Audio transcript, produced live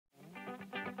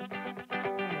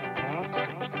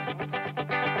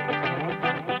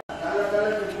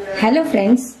Hello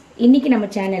friends, இன்னைக்கு நம்ம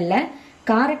சேனல்ல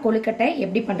கார கொழுக்கட்டை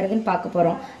எப்படி பண்றதுன்னு பார்க்க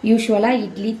போறோம். யூசுவலா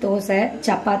இட்லி, தோசை,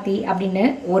 சப்பாத்தி அப்படினு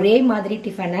ஒரே மாதிரி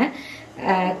டிஃபனை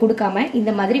கொடுக்காம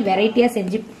இந்த மாதிரி வெரைட்டியா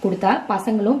செஞ்சு கொடுத்தா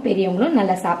பசங்களும் பெரியவங்களும்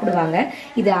நல்லா சாப்பிடுவாங்க.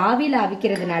 இது ஆவியில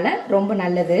அவிக்கிறதுனால ரொம்ப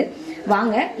நல்லது.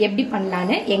 வாங்க எப்படி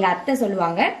பண்ணலாம்னு எங்க அத்தை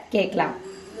சொல்லுவாங்க, கேட்கலாம்.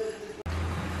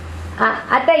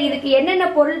 அத்தை, இதுக்கு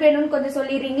என்னென்ன பொருள் வேணும்னு கொஞ்சம்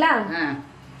சொல்லிடுறீங்களா?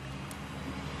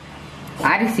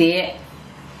 அரிசி,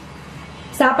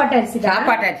 சாப்பாட்டு அரிசி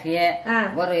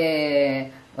ஒரு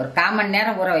ஒரு 1/4 மணி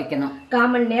நேரம் ஊற வைக்கணும். 1/4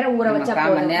 மணி நேரம் ஊற வச்சா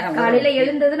போதும். காலையில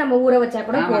எழுந்தது நம்ம ஊற வச்சா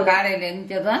கூட போதும். காலையில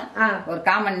எழுந்ததும் ஒரு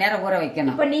 1/4 மணி நேரம் ஊற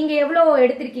வைக்கணும். இப்ப நீங்க எவ்வளவு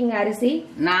எடுத்திருக்கீங்க அரிசி?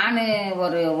 நானு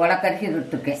ஒரு உலக்கரிசி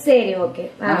எடுத்துருக்கேன். சரி, ஓகே.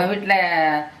 நம்ம வீட்டுல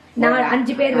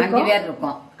 5 பேர்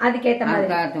இருக்கோம். அதுக்கேத்த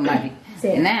மாதிரி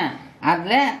என்ன,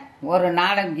 அதுல ஒரு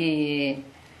 4-5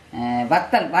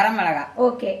 வத்தல், வரமிளகா,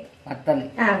 ஓகே, வத்தல்,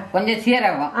 கொஞ்சம்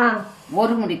சீரகம்,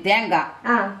 ஒரு முடி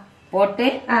தேங்காய் போட்டு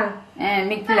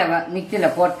மிக்சில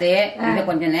போட்டு இதை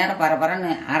கொஞ்சம் நேரம்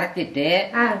பரபரன்னு அரைச்சிட்டு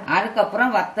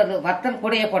அதுக்கப்புறம் வத்தல்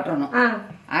கூடையே போட்டுறணும்.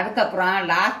 அதுக்கப்புறம்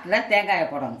லாஸ்ட்ல தேங்காயை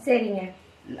போடணும். சரிங்க.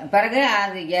 பிறகு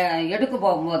அது எடுக்க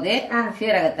போகும்போது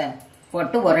சீரகத்தை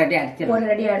போட்டு ஒரு அடி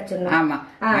அடிச்சிடணும். ஆமா,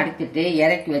 அடிச்சுட்டு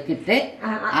இறக்கி வச்சுட்டு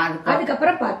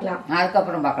அதுக்கப்புறம் பார்க்கலாம்.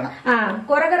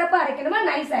 கொரகரப்பா அரைக்கணுமா?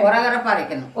 கொரகரப்பா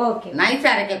அரைக்கணும். ஓகே,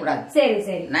 நைஸா அரைக்க கூடாது. சரி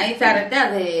சரி, நைஸா அரைச்சு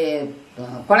அது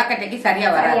கொலக்கட்டைக்கு சரியா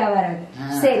வராது.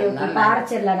 சரி, ஓகே,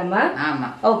 அரைச்சிடலாம் நம்ம. ஆமா,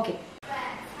 ஓகே.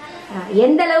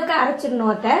 எந்த அளவுக்கு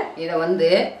அரைச்சிடணும் அத்தை? இத வந்து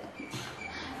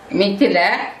மிக்சில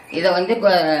இத வந்து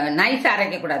நைஸா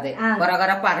அரைக்க கூடாது,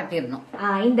 கொரகரப்பா அரைச்சிடணும்.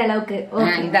 இந்த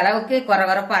அளவுக்கு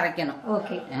கொரகரப்பா அரைக்கணும்.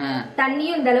 ஓகே.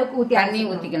 தண்ணியும் இந்த அளவுக்கு தண்ணி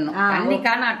ஊத்திக்கணும். தண்ணி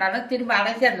காணாட்டாலும் திரும்ப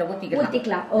அரைச்சி அதுல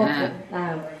ஊத்திக்கலாம். ஓகே.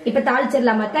 இப்ப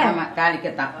தாளிச்சிடலாமா? ஆமா,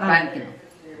 தாளிக்கணும்.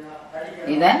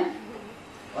 இத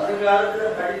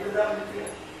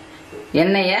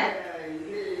எண்ணெய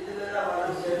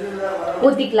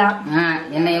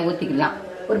ஊத்திக்கலாம்.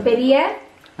 ஒரு பெரிய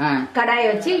கடாயை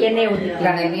வச்சு எண்ணெய்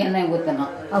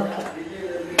ஊத்தணும்.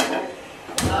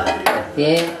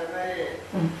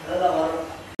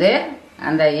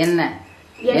 அந்த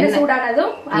எண்ணெய்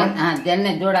சூடானதும்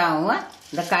எண்ணெய் சூடாகவும்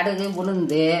இந்த கடுகு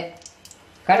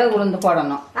உளுந்து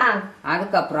போடணும்.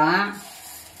 அதுக்கப்புறம்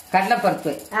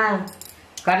கடலைப்பருப்பு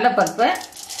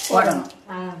போடணும்.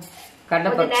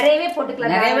 கடலைப்பருப்பு நிறையவே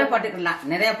போட்டுக்கலாம்.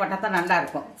 நிறைய போட்டா தான் நல்லா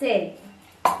இருக்கும். சரி.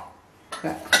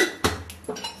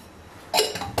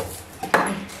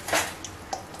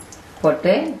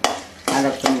 போட்டு அதை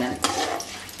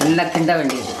நல்லா கிண்ட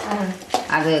வேண்டியது.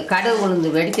 அது கடுகு உளுந்து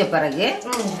வெடிச்ச பிறகு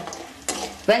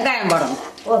வெங்காயம் போடணும்.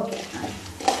 ஓகே.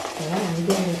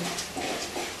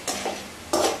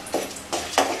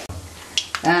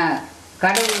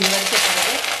 கடுகு உளுந்து வெடிச்ச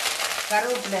பிறகு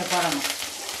கருவேப்பிலை போடணும்.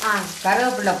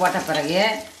 கருவேப்பிலை போட்ட பிறகு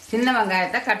சின்ன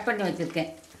வெங்காயத்தை கட் பண்ணி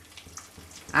வச்சிருக்கேன்,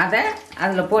 அதை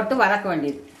அதில் போட்டு வதக்க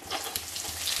வேண்டியது.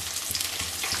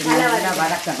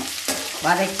 வதக்கணும்.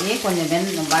 வதக்கி கொஞ்சம்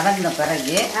வதங்கின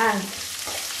பிறகு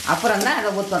அப்புறம் தான் அதை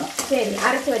ஊற்றணும். சரி,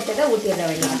 அரைச்சி வச்சதை ஊற்றிட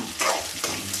வேண்டியது.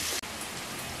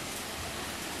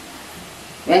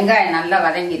 வெங்காயம் நல்லா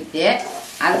வதங்கிடுச்சு.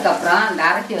 அதுக்கப்புறம் அந்த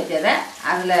அரைச்சி வச்சதை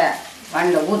அதில்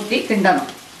மண்ணில் ஊற்றி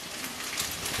கிண்டணும்.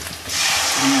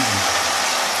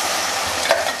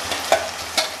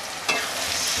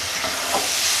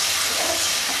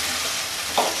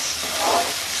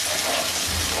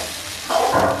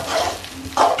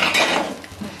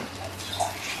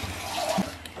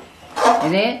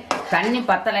 இது தண்ணி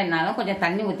பத்தலைன்னாலும் கொஞ்சம்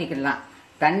தண்ணி ஊத்திக்கலாம்.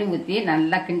 தண்ணி ஊத்தி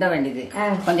நல்லா கிண்ட வேண்டியது.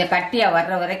 கொஞ்சம் கட்டியா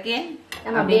வர்ற வரைக்கும்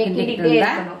அப்படியே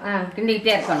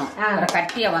கிண்டிக்கிட்டே இருக்கணும்.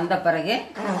 கட்டியா வந்த பிறகு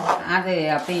அது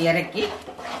அப்படியே இறக்கி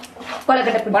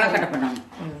கொலக்கட்டை பண்ணணும்.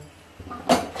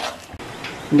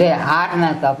 இது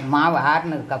மாவு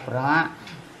ஆறுனதுக்கு அப்புறம்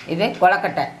இது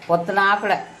கொலக்கட்டை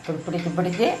கொத்துனாப்புல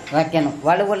பிடிச்சு வைக்கணும்.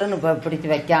 வலுவலுன்னு பிடிச்சு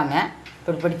வைக்காம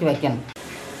பிடிச்சு வைக்கணும்.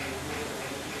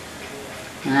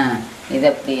 இதை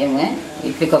அப்படியே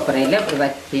இட்லி கொப்பரையில் இப்படி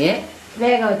வச்சு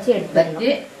வேக வச்சு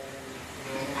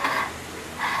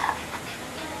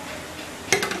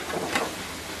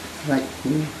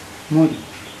மூடி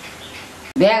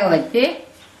வேக வச்சு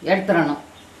எடுத்துடணும்.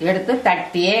 எடுத்து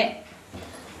தட்டி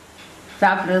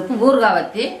சாப்பிட்றதுக்கு ஊறுகாய்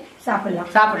வச்சு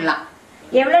சாப்பிடலாம்.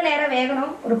 எவ்வளவு நேரம்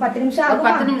வேகணும்? ஒரு 10 நிமிஷம் ஆகும்.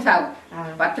 10 நிமிஷம் ஆகும்.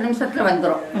 10 நிமிஷத்துல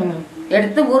வந்துடும்.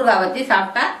 எடுத்து ஊறுகாய் வச்சு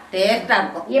சாப்பிட்டா டேஸ்டா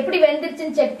இருக்கும். எப்படி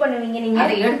வெந்துருச்சுன்னு செக் பண்ணுவீங்க நீங்க?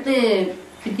 அதை எடுத்து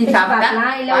பிச்சு சாப்பிட்டா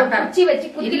இல்ல குச்சி வச்சு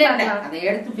இல்ல அதை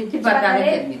எடுத்து பிச்சு பார்த்தாலே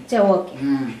தெரியும். சரி, ஓகே.